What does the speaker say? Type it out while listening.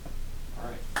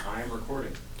I am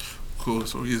recording. Cool.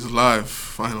 So he's live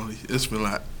finally. It's been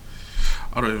like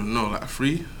I don't even know, like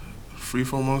three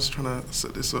 4 months trying to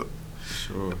set this up.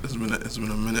 Sure. It's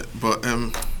been a minute, but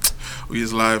we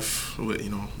is live with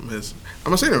Mez.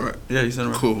 Am I saying it right? Yeah, you said it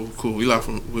right. Cool. We live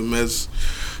with Mez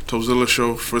Topzilla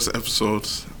show first episode.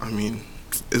 I mean,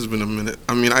 it's been a minute.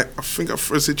 I mean, I think I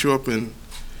first hit you up in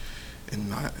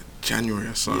like January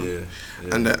or something.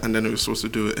 Yeah. And then we were supposed to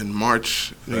do it in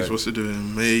March. And we were Right. supposed to do it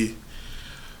in May.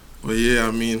 But yeah,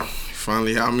 I mean,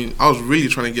 finally. I mean, I was really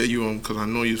trying to get you on because I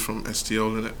know you're from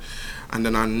STL in it, and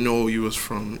then I know you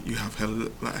have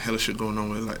hella shit going on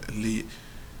with like Elite,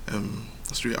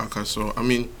 Street Archive. So I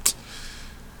mean,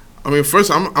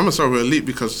 first I'm gonna start with Elite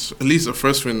because Elite's the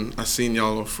first one I seen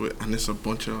y'all off with, and it's a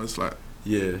bunch of it's like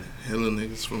Yeah. hella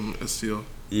niggas from STL.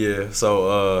 Yeah.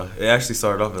 So it actually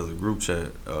started off as a group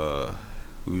chat.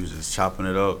 We was just chopping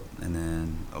it up, and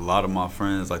then a lot of my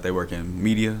friends, like, they work in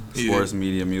media, sports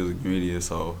media, music media.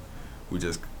 So we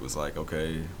just was like,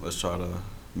 okay, let's try to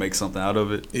make something out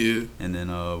of it. Yeah. And then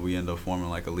we ended up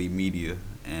forming like Elite Media,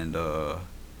 and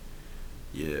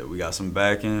yeah, we got some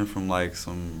backing from like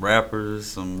some rappers,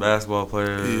 some basketball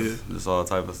players, just all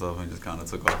type of stuff, and just kind of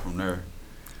took off from there.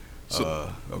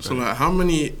 So, Okay. so like, how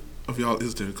many of y'all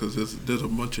is there? Because there's a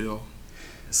bunch of y'all.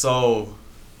 So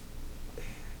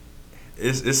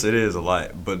it is a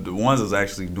lot, but the ones that's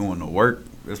actually doing the work,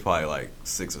 it's probably like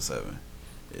 6 or 7.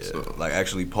 Yeah, So- like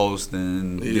actually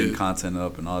posting, Yeah. getting content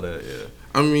up, and all that. Yeah.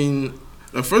 I mean,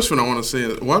 the first one I want to say,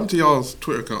 what happened to y'all's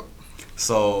Twitter account?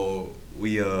 So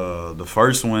we the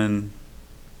first one,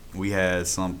 we had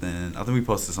something. I think we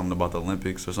posted something about the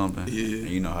Olympics or something. Yeah. And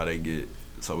you know how they get.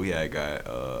 So we had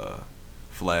got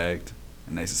flagged,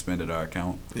 and they suspended our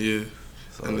account. Yeah.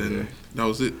 So, And then that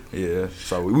was it. yeah.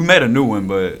 So we made a new one,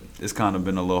 but it's kind of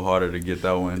been a little harder to get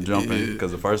that one jumping Yeah.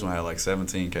 because the first one had like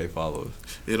 17K followers.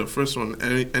 Yeah, the first one,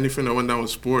 anything that went down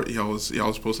with sport, y'all was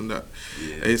posting that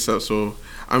Yeah. ASAP. So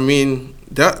I mean,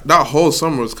 that whole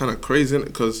summer was kind of crazy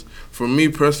because for me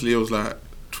personally, it was like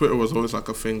Twitter was always like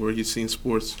a thing where you seen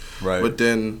sports, Right. but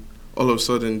then all of a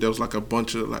sudden there was like a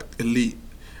bunch of like Elite,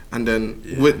 and then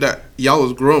Yeah. with that y'all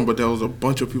was growing, but there was a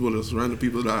bunch of people, there's random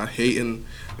people that are hating.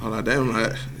 I was like, damn,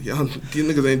 like y'all, these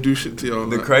niggas ain't do shit to y'all.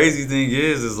 The like, crazy thing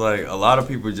is like a lot of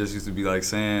people just used to be like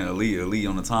saying elite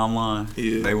on the timeline.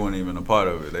 Yeah. They weren't even a part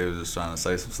of it. They were just trying to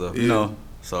say some stuff, Yeah. you know.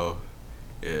 So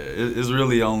yeah, it's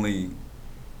really only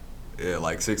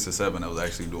like 6 or 7 that was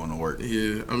actually doing the work.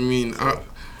 Yeah, I mean, So-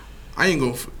 I ain't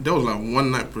gonna. There was like one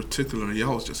night particular,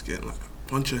 y'all was just getting like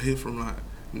a bunch of hate from like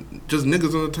just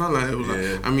niggas on the timeline. It was Yeah.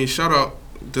 like, I mean, shout out.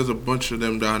 There's a bunch of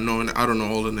them that I know, and I don't know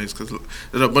all the names because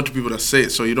there's a bunch of people that say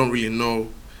it, so you don't really know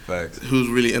Facts. who's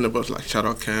really in it. But like, shout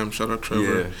out Cam, shout out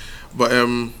Trevor. Yeah. But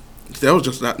there was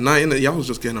just that night in it. Y'all was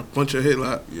just getting a bunch of hate.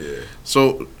 Like, Yeah.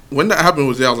 so when that happened,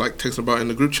 was y'all like texting about in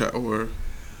the group chat or?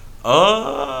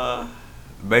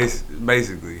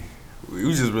 Basically, we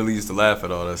just really used to laugh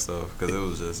at all that stuff because it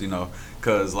was just,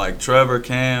 because like Trevor,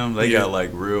 Cam, they Yeah. got like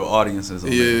real audiences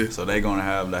on Yeah. there, so they gonna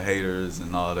have the haters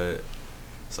and all that.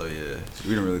 So yeah, we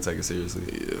didn't really take it seriously.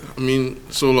 Yeah, I mean,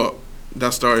 so like,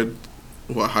 that started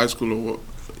what, high school or what?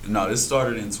 No, this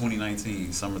started in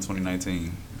 2019, summer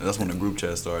 2019. That's when the group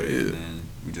chat started, Yeah. and then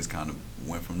we just kind of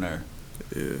went from there.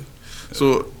 Yeah.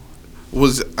 So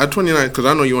was at 29, because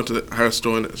I know you went to Harris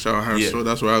Store, and shout out Harris Yeah. Store,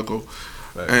 that's where I go.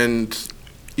 Right. And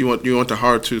you went to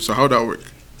Howard too. So how'd that work?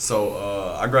 So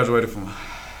I graduated from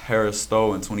Harris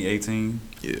Stowe in 2018.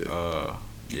 Yeah.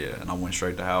 Yeah, and I went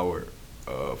straight to Howard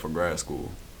for grad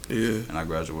school. Yeah. And I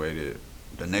graduated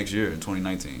the next year in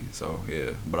 2019. So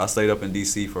yeah, but I stayed up in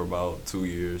DC for about 2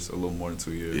 years, a little more than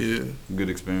 2 years. Yeah. Good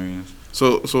experience.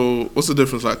 So what's the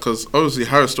difference like? Because obviously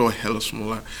Harris Store hella small.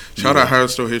 Like, shout Yeah. out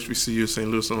Harris Store, HBCU, St.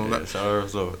 Louis, and all Yeah, that. shout out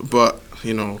so. But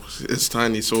it's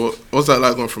tiny. So what's that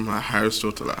like going from like Harris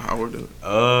Store to like Howard? And,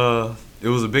 It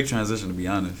was a big transition, to be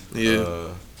honest. Yeah.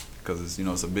 Because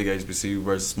it's a big HBCU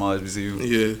versus small HBCU.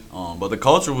 yeah. But the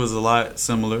culture was a lot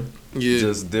similar. Yeah.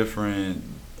 Just different.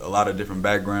 A lot of different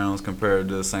backgrounds compared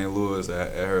to St. Louis.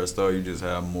 At Harris Stowe, you just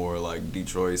have more like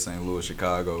Detroit, St. Louis,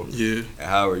 Chicago. Yeah. At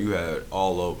Howard, you had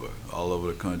all over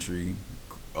the country,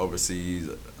 overseas,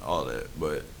 all that.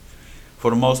 But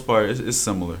for the most part, it's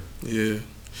similar. Yeah.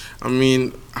 I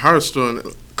mean, Harris Store,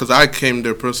 because I came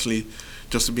there personally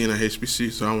just to be in a HBC,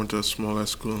 so I went to a small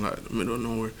ass school in like the middle of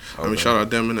nowhere. I mean, Okay. shout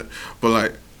out them in it. But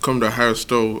like, come to Harris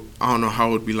Stowe, I don't know how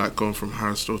it would be like going from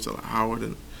Harris Stowe to like Howard.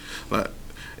 And like,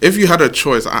 if you had a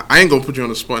choice, I ain't gonna put you on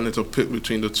the spot and to pick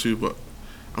between the two, but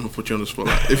I'm gonna put you on the spot.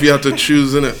 Like, if you had to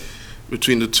choose in it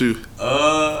between the two.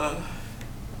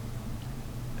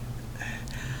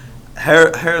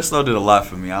 Harris Stowe did a lot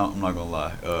for me. I'm not gonna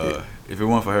lie. if it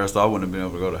weren't for Harris, I wouldn't have been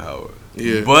able to go to Howard.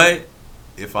 Yeah. But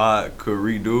if I could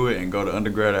redo it and go to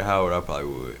undergrad at Howard, I probably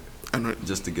would.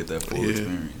 Just to get that full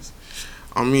experience.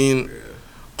 I mean,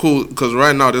 cool, because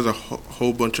right now there's a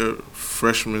whole bunch of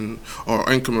freshmen or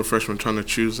incoming freshmen trying to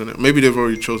choose in it. Maybe they've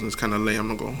already chosen. It's kind of late. I'm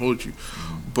not going to hold you.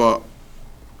 But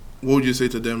what would you say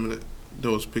to them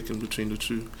that was picking between the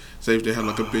two? Say if they had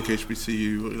like a big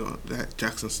HBCU, like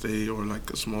Jackson State, or like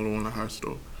a smaller one like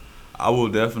Harstow. I will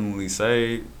definitely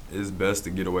say it's best to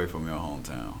get away from your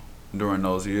hometown during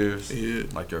those years. Yeah.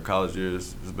 Like your college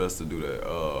years, it's best to do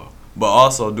that. But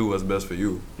also do what's best for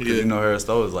you. Because you know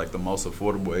Harris-Stowe is like the most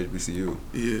affordable HBCU.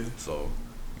 Yeah. So,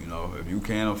 you know, if you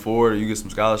can't afford it, you get some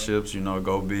scholarships, you know,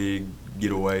 go big,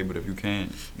 get away. But if you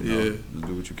can't, you know, just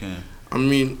do what you can. I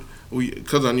mean,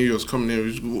 because I knew you was coming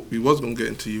in, we was going to get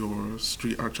into your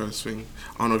street archives thing.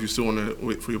 I don't know if you still want to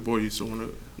wait for your boy, you still want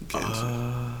to get into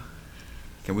it.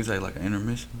 Can we take like an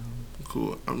intermission?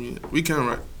 Cool. I mean, we can,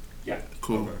 right? Yeah.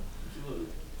 Cool. Okay.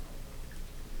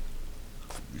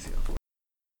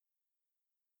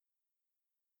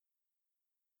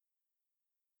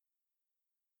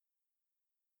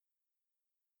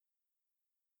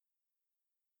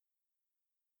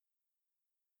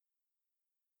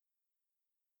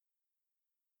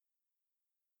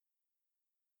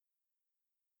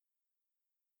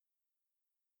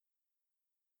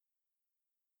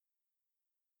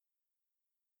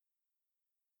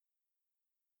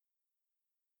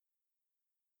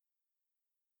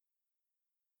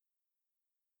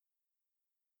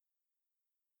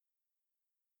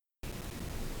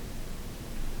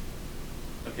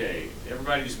 Okay,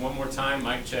 everybody just one more time,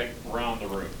 mic check around the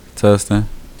room. Testing.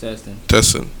 All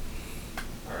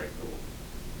right, cool.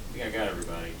 I think I got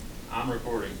everybody. I'm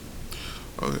recording.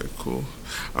 Okay, cool.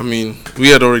 I mean, we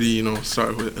had already, you know,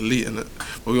 started with Elite in it,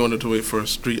 but we wanted to wait for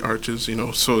Street Arches, you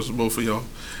know, so it's both of y'all.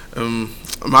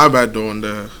 My bad though,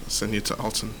 and send you to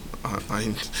Alton. I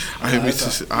ain't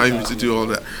mean to do all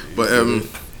that, but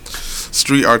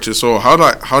Street Arches. So how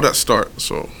that start?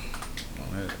 So.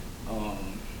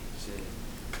 Shit.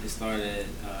 It started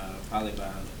probably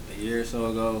about a year or so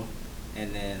ago,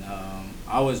 and then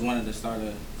I always wanted to start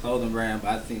a clothing brand, but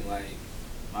I think like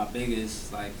my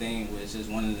biggest like thing was just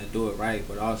wanting to do it right,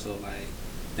 but also like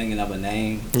thinking of a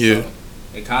name. Yeah. So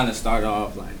it kind of started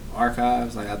off like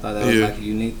Archives. Like I thought that was like a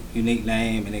unique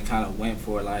name, and it kind of went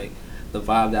for like the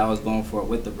vibe that I was going for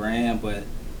with the brand, but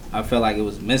I felt like it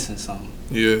was missing something.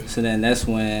 Yeah. So then that's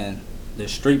when the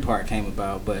street part came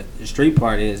about, but the street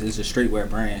part is it's a streetwear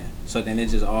brand. So then it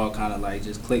just all kind of like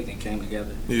just clicked and came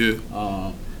together. Yeah.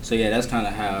 So yeah, that's kind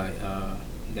of how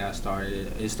it got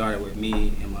started. It started with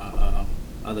me and my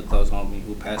other close homie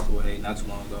who passed away not too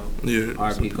long ago. Yeah.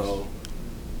 R.P. Cole.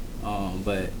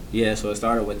 But yeah, so it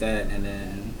started with that, and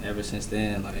then ever since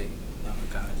then, like, you know,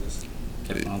 it kind of just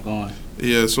kept on going.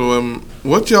 Yeah. So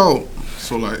what y'all?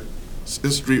 So like, it's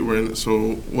streetwear in it.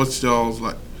 So what's y'all's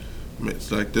like?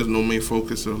 It's like there's no main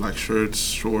focus of like shirts,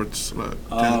 shorts, like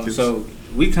jackets. So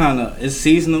we kind of, it's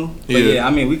seasonal, but yeah,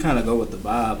 I mean we kind of go with the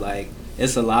vibe. Like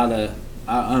it's a lot of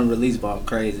our unreleased ball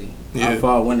crazy. Our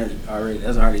fall winter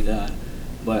that's already done.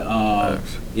 But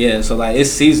yeah, so like it's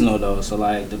seasonal though. So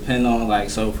like depending on like,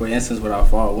 so for instance with our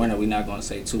fall winter, we're not gonna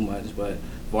say too much, but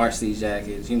varsity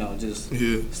jackets, you know, just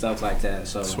stuff like that.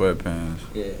 So sweatpants.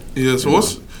 Yeah. Yeah. So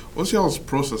what's y'all's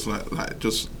process like? Like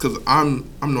just because I'm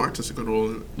not artistic at all.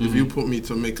 And if you put me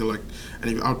to make it like,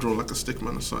 and if I'll draw like a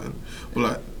stickman or something, but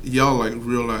like y'all like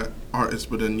real like artists,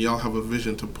 but then y'all have a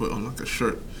vision to put on like a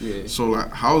shirt. Yeah. So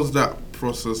like, how's that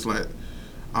process like?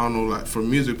 I don't know, like for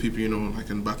music people, you know, like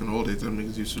back in the old days, them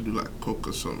niggas used to do like coke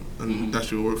or something, and that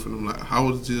should work for them. Like, how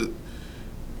is it?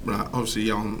 Like, obviously,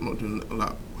 y'all not doing a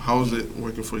lot. How is it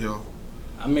working for y'all?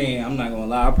 I mean, I'm not gonna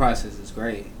lie, our process is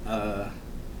great.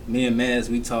 Me and Mez,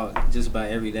 we talk just about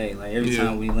every day. Like every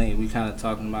time we link, we kind of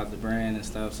talking about the brand and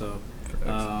stuff. So,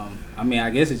 I mean, I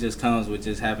guess it just comes with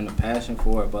just having a passion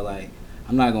for it. But like,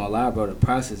 I'm not gonna lie, bro. The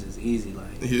process is easy. Like,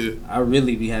 I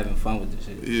really be having fun with this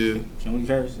shit. Yeah. Can we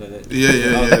curse? Yeah.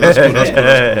 That's cool. That's cool.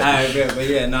 Alright, good. But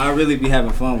yeah, no, I really be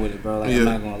having fun with it, bro. Like, I'm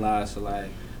not gonna lie. So like,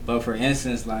 but for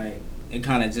instance, like, it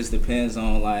kind of just depends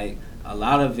on like a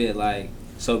lot of it. Like,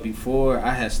 so before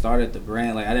I had started the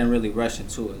brand, like I didn't really rush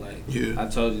into it. Like, I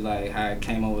told you like how I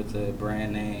came up with the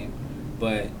brand name,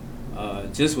 but.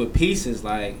 Just with pieces,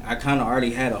 like I kind of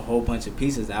already had a whole bunch of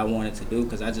pieces that I wanted to do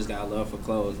because I just got a love for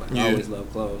clothes. Like I always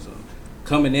love clothes. So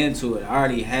coming into it, I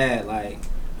already had like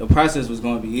the process was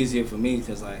going to be easier for me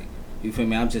because like you feel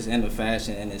me, I'm just into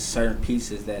fashion and there's certain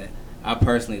pieces that I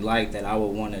personally like that I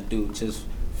would want to do just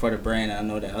for the brand. And I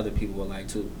know that other people would like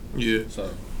too. Yeah.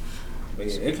 So But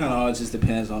yeah, it kind of all just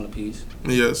depends on the piece.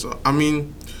 Yeah, so I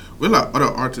mean, with like other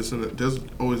artists, and there's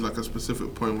always like a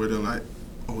specific point where they're like,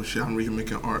 "Oh shit, I'm really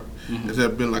making art." Mm-hmm. Has there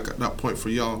been like that point for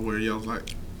y'all where y'all's like,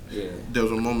 yeah, there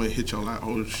was a moment hit y'all like,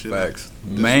 "Oh shit." Facts.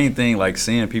 Like, Main thing, like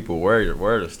seeing people wear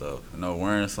the stuff. You know,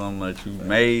 wearing something that you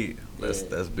made. That's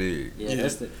big. Yeah, Yeah.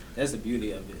 that's the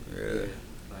beauty of it.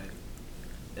 Yeah. Like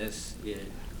that's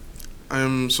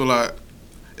So like,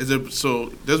 is it so?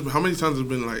 There's how many times has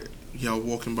been like y'all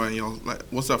walking by and y'all like,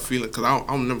 what's that feeling? Cause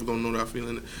I'm never gonna know that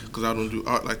feeling, cause I don't do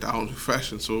art like that. I don't do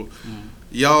fashion. So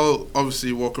y'all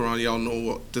obviously walk around. Y'all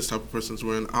know what this type of person's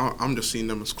wearing. I'm just seeing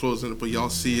them as clothes, but y'all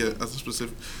see it as a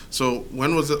specific. So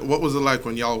when was it? What was it like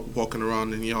when y'all walking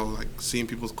around and y'all like seeing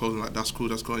people's clothes and like that's cool,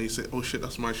 that's cool, and you say, oh shit,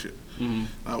 that's my shit. Mm-hmm.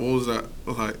 Like what was that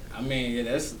like? I mean,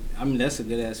 that's a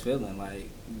good ass feeling. Like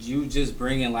you just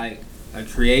bringing like a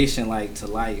creation like to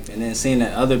life, and then seeing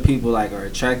that other people like are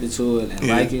attracted to it and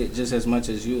like it just as much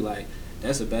as you. Like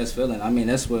that's the best feeling. I mean,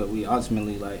 that's what we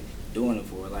ultimately like doing it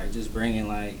for. Like just bringing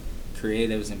like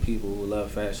creatives and people who love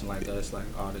fashion like us like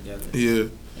all together. Yeah.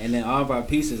 And then all of our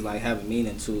pieces like have a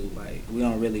meaning too. Like we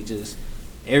don't really just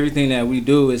everything that we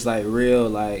do is like real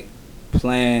like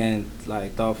planned,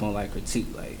 like thoughtful, like critique.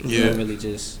 Like we don't really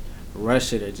just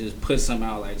rush it or just put something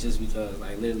out like just because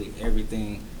like literally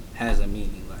everything has a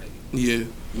meaning. Like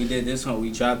we did this one.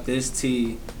 We dropped this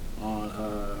tee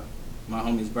on my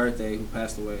homie's birthday who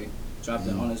passed away. Dropped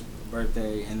it on his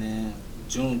birthday, and then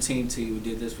Juneteenth tee. We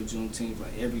did this for Juneteenth.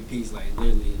 Like every piece, like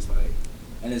literally, it's like,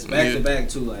 and it's back to back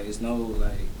too. Like it's no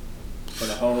like for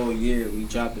the whole year we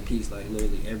dropped a piece like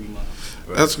literally every month.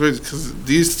 That's crazy because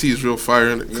these tees real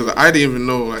fire. Because I didn't even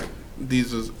know like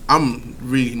these is. I'm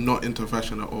really not into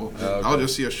fashion at all. Okay. I'll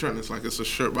just see a shirt and it's like it's a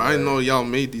shirt, but I didn't know y'all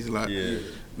made these like. Yeah.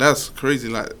 That's crazy.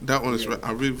 Like that one is.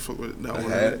 I really fuck with that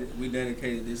one. We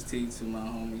dedicated this tee to my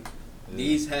homie.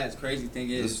 These hats, crazy thing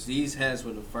is, these hats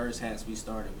were the first hats we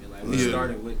started with. Like, we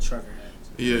started with trucker hats.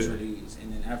 Which were these.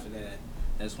 And then after that,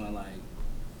 that's when, like,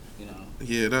 you know,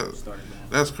 started going.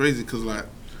 That's crazy because, like,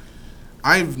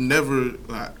 I've never,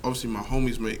 like, obviously my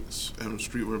homies make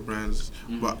streetwear brands,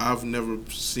 but I've never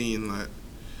seen, like,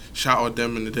 shout out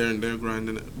them and they're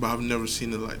grinding it, but I've never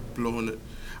seen it, like, blowing it.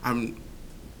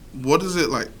 What is it,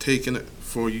 like, taking it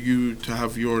for you to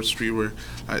have your streetwear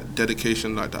like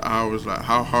dedication, like the hours, like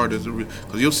how hard is it?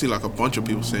 Because you'll see like a bunch of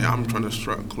people say, "I'm trying to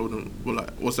strut clothing." Well,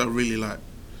 like, what's that really like?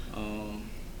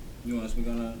 You want to speak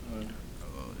on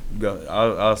that?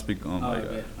 I'll speak on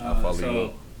I'll follow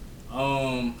you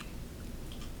up.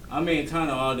 I mean, it kind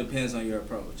of all depends on your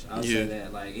approach. I'll say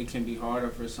that like it can be harder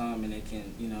for some, and it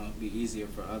can be easier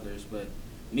for others, but.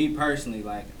 Me personally,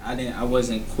 like I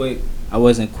wasn't quick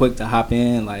to hop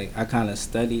in. Like I kind of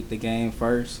studied the game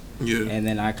first, and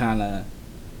then I kind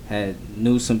of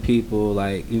knew some people.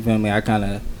 Like you feel me? I kind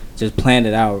of just planned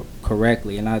it out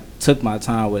correctly, and I took my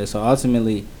time with it. So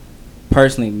ultimately,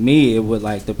 personally, me, it would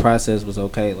like the process was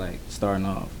okay, like starting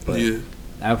off. But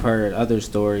I've heard other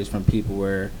stories from people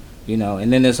where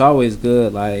and then it's always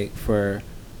good. Like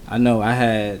I know I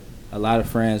had a lot of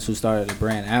friends who started a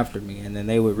brand after me, and then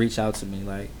they would reach out to me,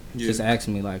 like, just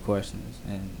asking me, like, questions.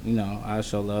 And, I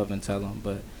show love and tell them.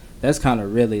 But that's kind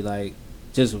of really, like,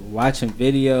 just watching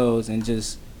videos and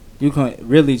just, you can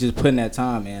really just putting that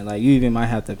time in. Like, you even might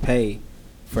have to pay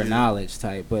for knowledge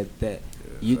type, but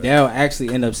that'll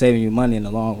actually end up saving you money in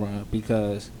the long run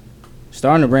because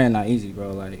starting a brand not easy,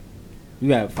 bro. Like, you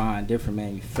got to find different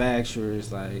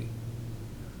manufacturers, like,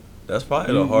 that's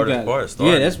probably the hardest part.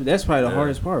 Starting. Yeah, that's probably the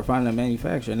hardest part, finding a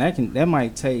manufacturer, and that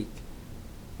might take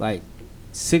like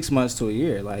 6 months to a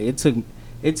year. Like it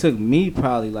took me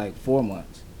probably like 4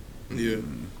 months. Yeah.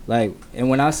 Like, and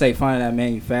when I say finding that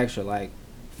manufacturer, like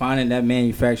finding that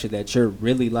manufacturer that you're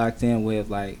really locked in with,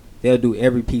 like they'll do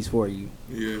every piece for you.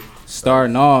 Yeah.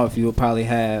 Starting off, you will probably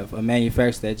have a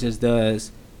manufacturer that just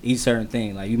does each certain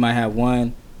thing. Like you might have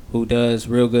one who does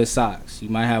real good socks. You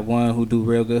might have one who do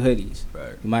real good hoodies.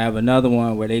 Right. You might have another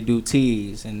one where they do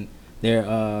tees and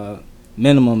their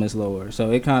minimum is lower.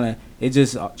 So it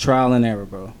just trial and error,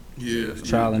 bro. Yeah.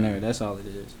 Trial and error. That's all it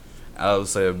is. I would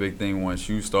say a big thing once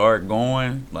you start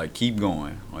going, like keep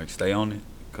going, like stay on it,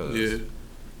 cause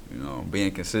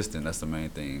being consistent. That's the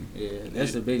main thing. Yeah,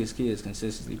 that's the biggest key is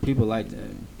consistency. People like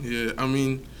that. Yeah, I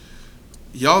mean,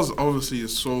 y'all's obviously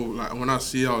is so like when I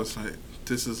see y'all, it's like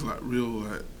this is like real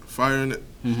like. Fire in it,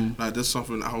 like this is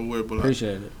something I would wear. But like,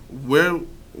 appreciate it.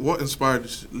 What inspired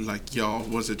like y'all?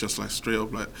 Was it just like straight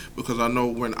up like? Because I know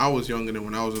when I was younger and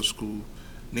when I was in school,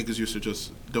 niggas used to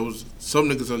just there was some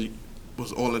niggas that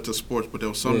was all into sports, but there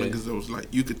was some niggas that was like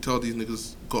you could tell these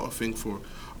niggas got a thing for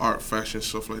art, fashion,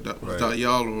 stuff like that. Was that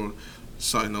y'all or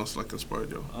something else like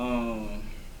inspired y'all?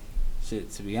 Shit,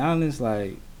 to be honest,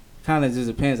 like, kind of just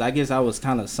depends. I guess I was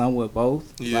kind of somewhat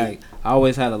both. Yeah. Like, I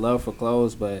always had a love for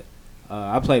clothes, but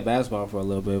I played basketball for a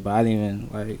little bit, but I didn't even,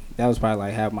 like, that was probably,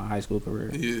 like, half my high school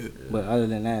career. Yeah. But other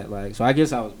than that, like, so I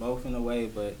guess I was both in a way,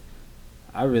 but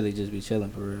I really just be chilling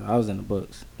for real. I was in the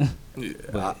books. Yeah.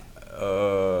 But,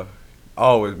 I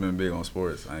always been big on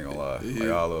sports. I ain't gonna lie. Like,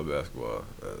 Yeah. I love basketball.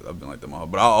 I've been like that my whole.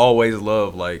 But I always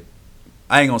love, like,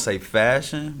 I ain't gonna say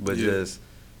fashion, but Yeah. just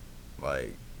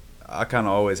like I kind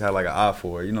of always had like an eye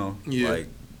for it, you know, Yeah. like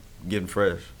getting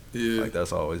fresh. Yeah. Like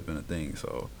that's always been a thing.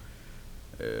 So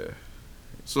yeah.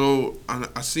 So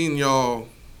I seen y'all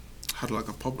had like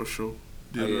a pop-up show.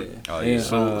 oh, yeah. Oh, yeah. yeah.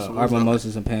 So Our what's that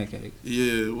mimosas and pancakes.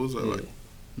 Yeah. What was that Yeah. like?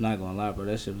 I'm not gonna lie, bro.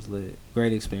 That shit was lit.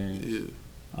 Great experience. Yeah.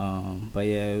 But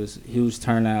yeah, it was huge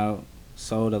turnout.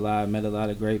 Sold a lot. Met a lot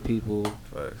of great people.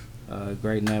 Facts.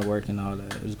 Great networking, all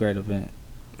that. It was a great event.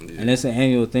 Yeah. And it's an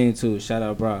annual thing too. Shout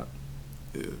out Brock.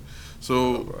 Yeah.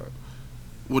 So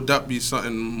would that be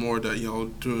something more that y'all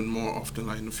doing more often,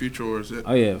 like in the future, or is it?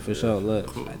 Oh yeah, for sure. Look,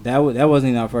 Cool. that wasn't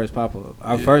even our first pop up.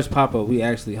 Our Yeah. first pop up we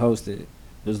actually hosted. It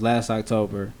was last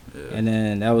October, Yeah. and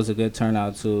then that was a good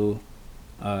turnout too.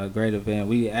 Great event.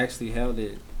 We actually held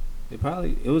it.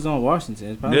 It was on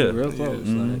Washington. It's probably Yeah. real Yeah. close.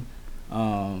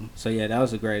 Mhm. So yeah, that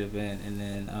was a great event. And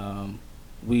then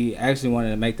we actually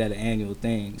wanted to make that an annual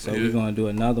thing. So Yeah. we're gonna do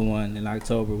another one in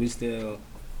October. We still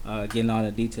getting all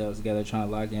the details together, trying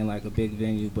to lock in like a big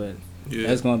venue, but Yeah.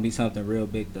 that's gonna be something real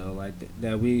big though. Like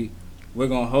that we're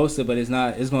gonna host it, but it's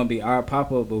gonna be our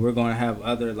pop up, but we're gonna have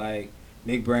other like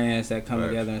big brands that come Right.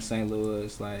 together in St.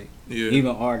 Louis, like Yeah.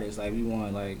 even artists. Like we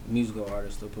want like musical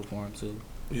artists to perform too.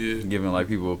 Yeah. Giving like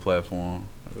people a platform,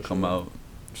 For come sure. out,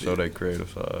 show Yeah. their creative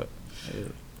side. Yeah.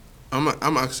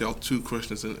 I'm actually out 2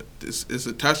 questions in it. It's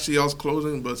attached to y'all's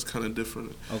closing, but it's kind of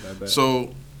different. Okay, bet.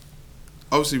 So,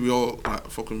 obviously, we all like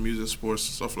fucking music, sports,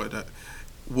 stuff like that.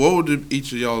 What would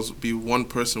each of y'all's be one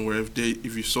person where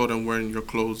if you saw them wearing your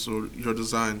clothes or your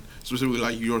design, specifically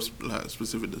like your like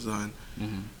specific design,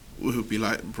 Mhm. it would be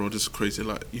like, bro, this is crazy.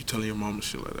 Like you telling your mom and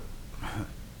shit like that.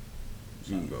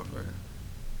 You can go for it.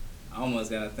 I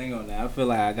almost got a thing on that. I feel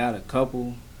like I got a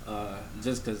couple,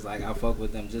 just cause like I fuck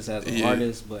with them just as an Yeah.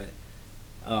 artist, but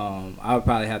I would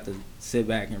probably have to sit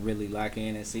back and really lock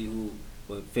in and see who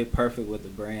would fit perfect with the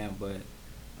brand. But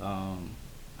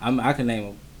I can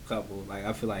name a couple. Like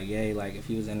I feel like like if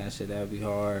he was in that shit, that'd be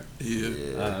hard.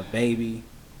 Yeah. Baby,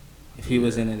 if he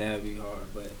was in it, that'd be hard.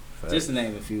 But Facts. just to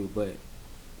name a few. But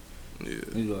Yeah.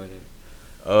 you go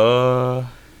ahead.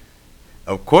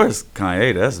 Of course,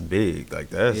 Kanye. That's big. Like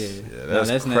that's Yeah. yeah, No, that's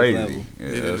that's next crazy. level. Yeah,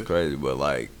 Yeah. that's crazy. But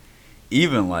like,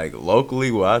 even like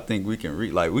locally, where I think we can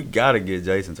reach, like we gotta get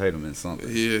Jason Tatum in something.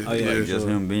 Yeah. Oh, yeah, Like for just sure.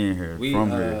 him being here We from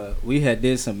here. we had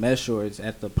did some mesh shorts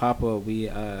at the pop up. We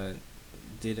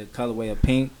did a colorway of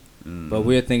pink. Mhm. But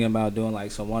we're thinking about doing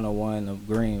like some 101 of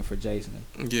green for Jason.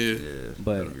 Yeah. yeah,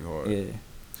 But that'd be hard. yeah,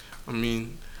 I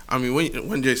mean,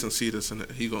 when Jason see this in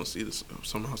it, he gonna see this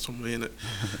somehow, some way in it.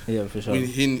 yeah, for sure. We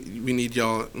need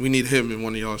y'all. We need him in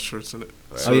one of y'all shirts in it.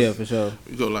 Right. Oh yeah, for sure.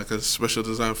 We got like a special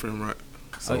design for him, right?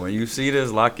 So when you see this,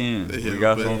 lock in. Yeah, We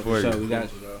got but- something Yeah, for for you. sure, we got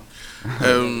you,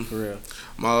 bro. For real.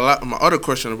 My other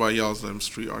question about y'all's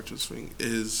street artists thing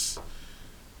is,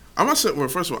 I'm not saying. Well,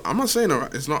 first of all, I'm not saying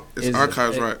it's not. It's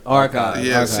archives, right? Archives.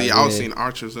 Yeah. Archives, See, I was yeah. seeing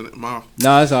archers in it. My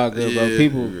No, it's all good, bro. Yeah.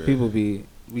 People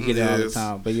we get it all the Yes.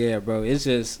 time. But yeah, bro, it's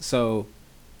just so.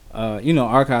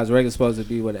 Archives regular supposed to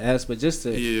be with an S, but just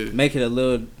to Yeah. make it a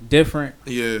little different,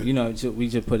 yeah. we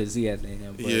just put a Z at the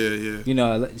end. But,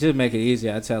 Yeah. just make it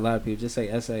easier. I tell a lot of people, just say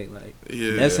SA. Like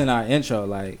Yeah. that's in our intro.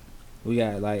 Like we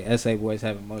got like SA boys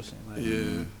have emotion. Like,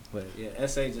 Yeah. But yeah,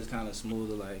 SA just kind of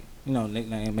smoother, like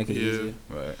nickname, make it Yeah. easier.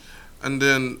 Right. And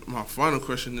then my final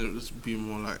question is be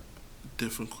more like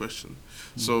different question.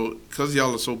 So, cause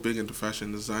y'all are so big into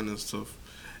fashion design and stuff,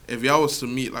 if y'all was to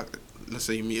meet, like, let's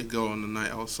say you meet a girl on the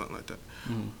night out or something like that,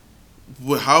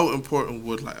 how important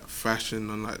would like fashion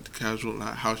and like the casual,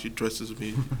 like how she dresses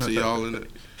be to y'all in it?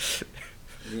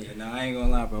 Yeah, no, I ain't gonna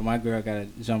lie, bro. My girl gotta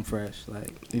jump fresh.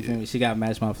 Like, you feel me? She gotta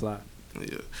match my fly.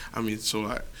 Yeah, I mean, so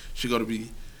like she gotta be,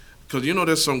 cause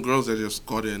there's some girls that just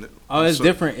got in it. Oh, it's So-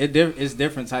 different. It's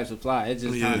different types of fly. It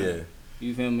just Yeah. kind of, Yeah.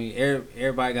 you feel me?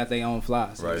 Everybody got their own fly.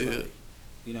 So Right. it's Yeah. like,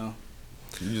 you know.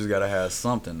 You just gotta have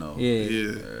something though. Yeah.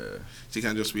 Yeah, Yeah. she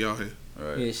can't just be out here.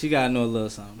 Right. Yeah, she gotta know a little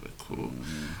something. Cool.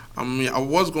 Mhm. I mean, I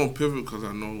was gonna pivot because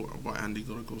I know about Andy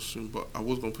gonna go soon, but I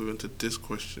was gonna pivot to this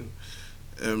question,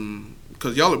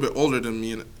 because y'all a bit older than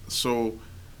me, and so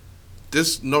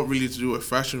this not really to do with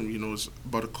fashion, it's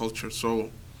about the culture.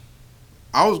 So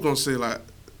I was gonna say, like,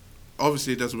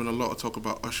 obviously there's been a lot of talk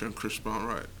about Usher and Chris Brown,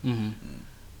 right? Mm-hmm.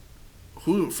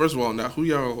 First of all, now who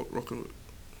y'all rocking with?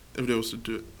 If they was to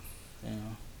do it, Yeah.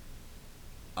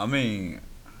 I mean,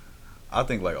 I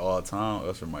think like all time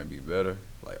Usher might be better,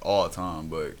 like all time.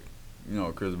 But you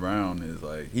know, Chris Brown is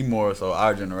like he more so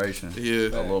our generation. yeah,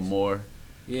 A little more.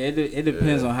 Yeah, it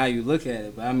depends Yeah. on how you look at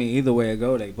it. But I mean, either way it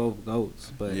go, they both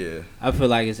goats. But Yeah. I feel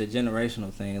like it's a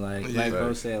generational thing. Like Yeah. bro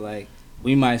Right. said, like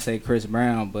we might say Chris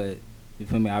Brown, but you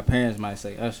feel me? Our parents might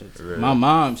say Usher. Right. My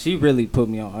mom, she really put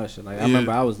me on Usher. Like I Yeah.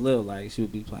 remember I was little, like she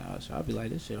would be playing Usher. I'd be like,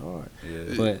 this shit hard.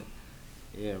 Yeah. But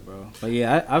yeah, bro. But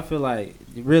yeah, I feel like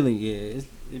really, yeah,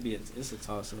 it's a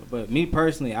toss up. But me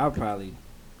personally, I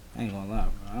ain't gonna lie,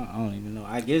 bro. I don't even know.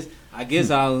 I guess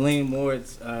I'll lean more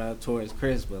towards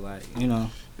Chris, but like you know,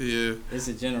 yeah. it's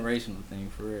a generational thing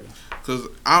for real. Cause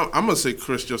I'm gonna say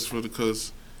Chris just for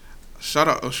because shout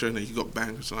out Usher and he got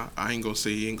bangers. I ain't gonna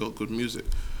say he ain't got good music,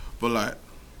 but like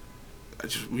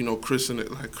we know Chris in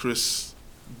it. Like Chris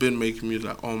been making music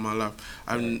like all my life.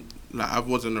 I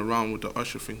wasn't around with the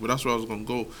Usher thing, but that's where I was gonna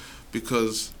go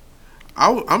because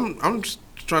I'm just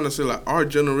trying to say like our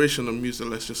generation of music.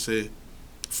 Let's just say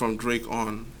from Drake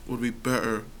on would be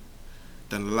better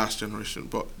than the last generation.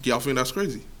 But do y'all think that's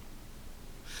crazy?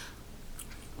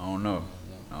 I don't know.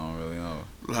 I don't really know.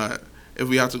 Like, if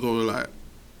we had to go with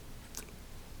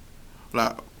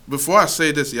like, before I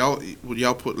say this, would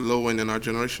y'all put Lil Wayne in our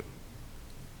generation?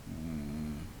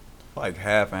 Like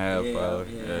half and half, Yeah,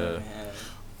 probably. yeah.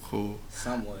 Cool.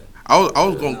 Somewhat. I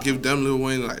was gonna give them Lil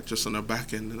Wayne like just on the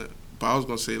back end of it, but I was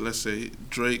gonna say let's say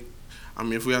Drake. I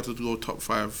mean, if we had to go top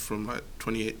 5 from like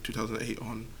 2008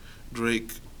 on,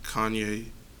 Drake, Kanye,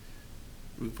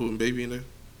 we putting Baby in there.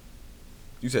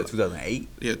 You said 2008?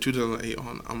 Yeah, 2008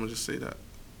 on. I'm gonna just say that.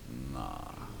 Nah,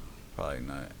 probably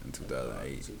not in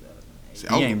 2008. See,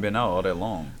 He ain't been out all that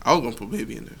long. I was gonna put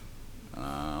Baby in there.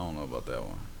 I don't know about that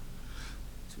one.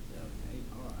 2008.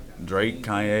 Oh, I got Drake,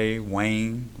 Kanye,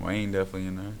 Wayne definitely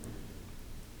in there.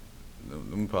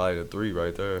 Them probably the 3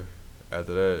 right there.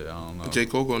 After that, I don't know. J.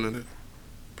 Cole going in there.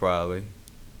 Probably.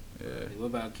 Yeah. What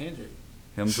about Kendrick?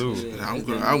 Him too. Yeah. I'm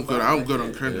good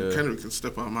on Kendrick. Yeah. Kendrick can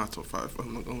step out of my top 5.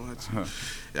 I'm not gonna lie to you.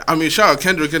 Yeah, I mean, shout out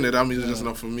Kendrick in it. I mean, it's just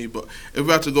not for me. But if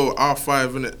we had to go our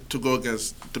 5 in it to go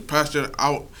against the past gen,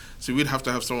 see, we'd have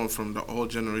to have someone from the old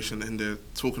generation in there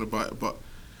talking about it. But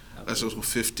let's just go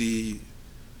 50,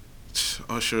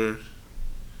 Usher.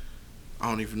 I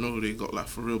don't even know who they got like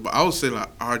for real. But I would say like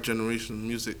our generation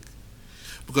music,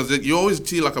 because you always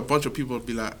see like a bunch of people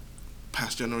be like,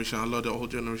 past generation, I love the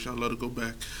old generation, I love to go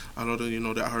back, I love the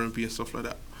the R&B and stuff like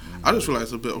that. I just feel like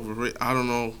it's a bit overrated. I don't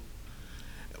know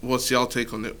what's y'all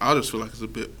take on it. I just feel like it's a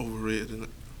bit overrated, isn't it?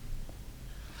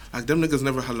 Like them niggas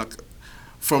never had like,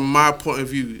 from my point of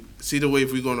view, see the way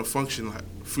if we go on a function like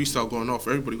freestyle going off,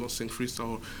 everybody gonna sing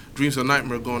freestyle. Dreams of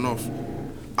Nightmare going off.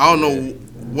 I don't know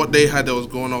what they had that was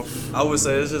going off. I would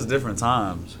say it's just different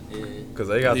times. Yeah. Because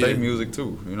they got Yeah. their music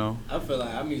too, you know? I feel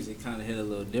like our music kind of hit a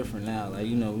little different now. Like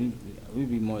we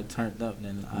be more turned up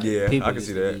than Yeah, people I can used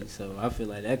see to that. be. So I feel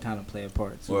like that kind of play a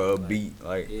part too. Or a like, beat,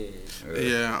 like. Yeah.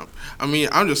 Yeah, I mean,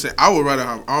 I'm just saying, I would rather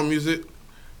have our music.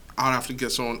 I'd have to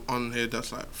get someone on here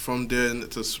that's like from there and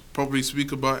to properly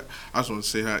speak about it. I just want to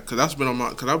say that because that's been on my.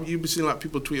 Because you be seeing like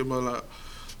people tweet about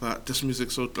like this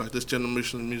music, so like this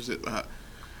generation of music. Like,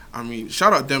 I mean,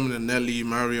 shout out them and Nelly,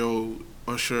 Mario,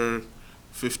 Usher,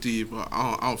 50, but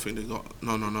I don't think they got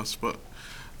none on us. But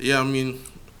yeah, I mean,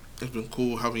 it's been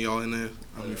cool having y'all in there.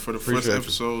 I mean, for the first Appreciate you.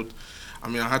 episode, I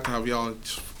mean, I had to have y'all.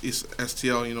 It's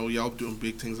STL, y'all doing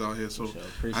big things out here, so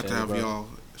I had to have y'all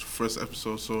first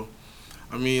episode. So,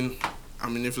 I mean,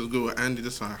 if it's good with Andy,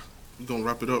 we're gonna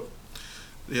wrap it up.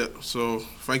 Yeah. So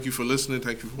thank you for listening.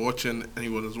 Thank you for watching.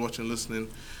 Anyone that's watching, listening.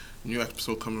 New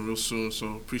episode coming real soon.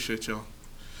 So appreciate y'all.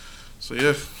 So yeah.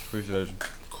 Appreciate you.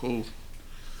 Cool.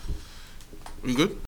 We good?